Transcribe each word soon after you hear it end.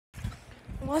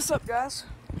What's up, guys?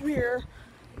 We're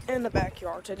in the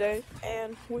backyard today,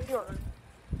 and we are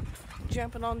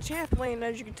jumping on the trampoline,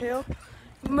 as you can tell.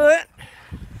 But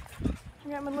I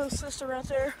got my little sister right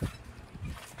there,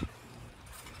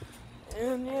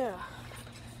 and yeah.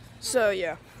 So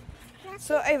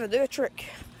Ava, do a trick.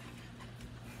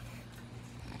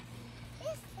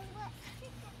 This is what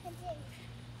trick I can do.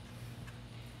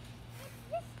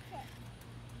 This trick.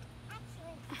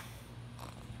 Actually.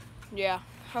 Yeah.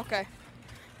 Okay.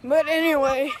 But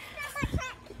anyway.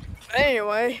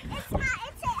 Anyway. It's the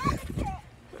other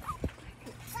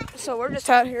trick. So we're just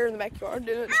out here in the backyard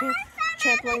doing a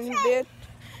trampoline bid.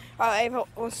 Ava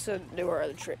wants to do her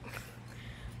other trick.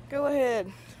 Go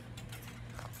ahead.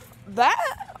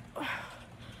 That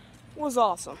was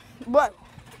awesome. But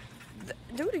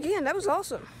do it again. That was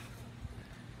awesome.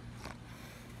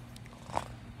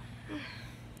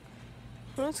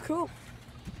 That's cool.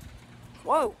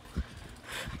 Whoa.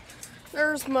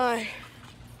 There's my,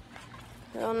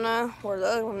 I don't know where the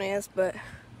other one is, but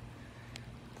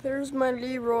there's my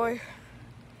Leroy.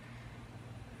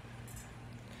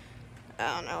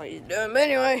 I don't know what he's doing, but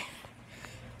anyway.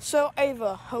 So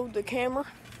Ava, hold the camera.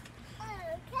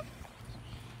 Okay.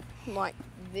 Like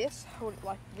this. Hold it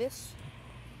like this.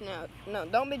 No,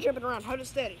 don't be jumping around. Hold it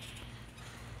steady.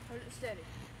 Hold it steady.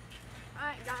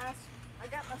 Alright, guys. I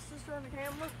got my sister on the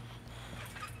camera.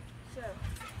 So,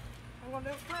 I'm going to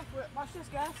do a front flip. Watch this,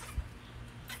 guys.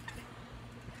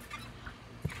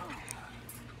 Oh.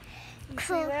 You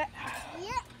see that?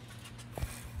 Yep.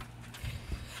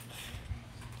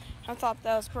 I thought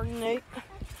that was pretty neat. What's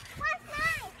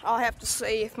mine? I'll have to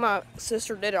see if my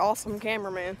sister did an awesome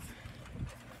cameraman.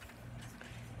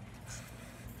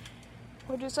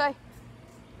 What'd you say?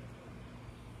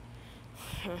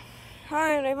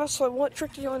 Alright, Ava, so what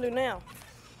trick do you want to do now?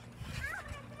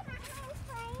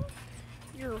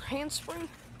 Your handspring?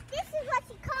 This is what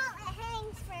you call a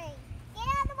handspring. Get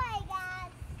out of the way,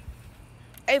 guys.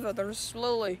 Ava, there's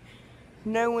literally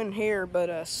no one here but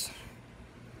us.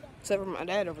 Except for my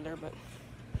dad over there, but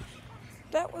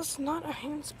that was not a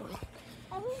handspring.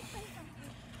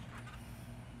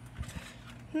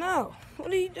 No. What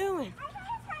are you doing? I thought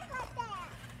it was like that.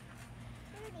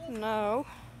 Here it is. No.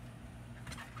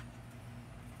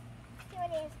 Here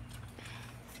it is.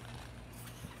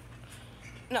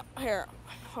 No, here.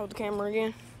 Hold the camera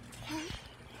again.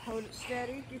 Hold it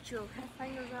steady. Get your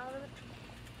fingers out of it.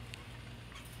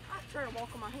 I try to walk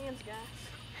on my hands, guys.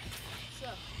 So,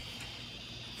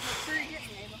 make sure you get me,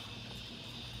 Ava.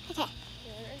 Okay.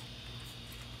 Okay.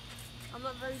 I'm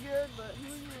not very good, but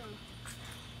here you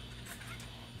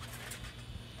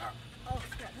go. Oh,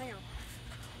 crap, hang on.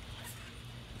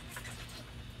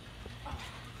 Oh,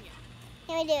 yeah.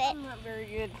 Let me do it. I'm not very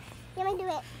good. Let me do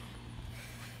it.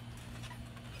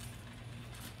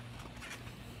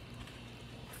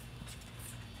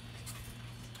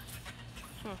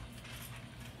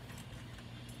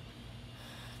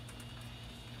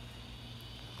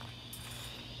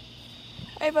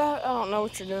 Ava, I don't know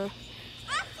what you're doing.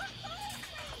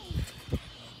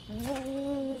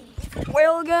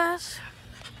 Well, guys,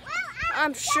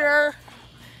 I'm sure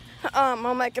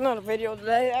I'll make another video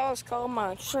today. That was called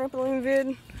my trampoline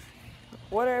vid,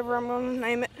 whatever I'm gonna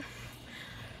name it.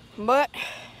 But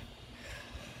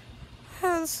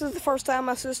this is the first time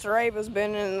my sister Ava's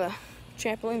been in the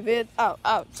trampoline vid.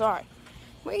 Oh, sorry.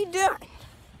 What are you doing?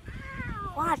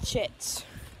 Watch it.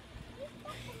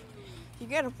 You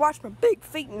gotta watch my big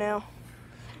feet now.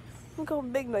 Look how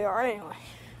big they are anyway.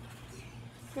 You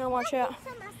gotta watch out.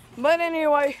 But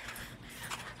anyway,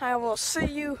 I will see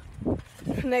you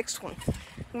next one.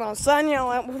 I'm gonna sign y'all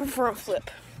out with a front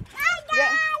flip. Bye,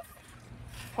 guys.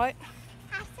 What?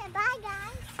 I said bye,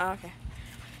 guys. Okay.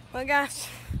 Well, guys,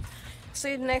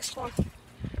 see you the next one.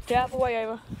 Get out of the way,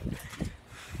 Ava. I'm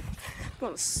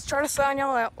gonna try to sign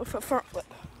y'all out with a front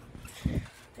flip.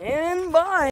 And bye.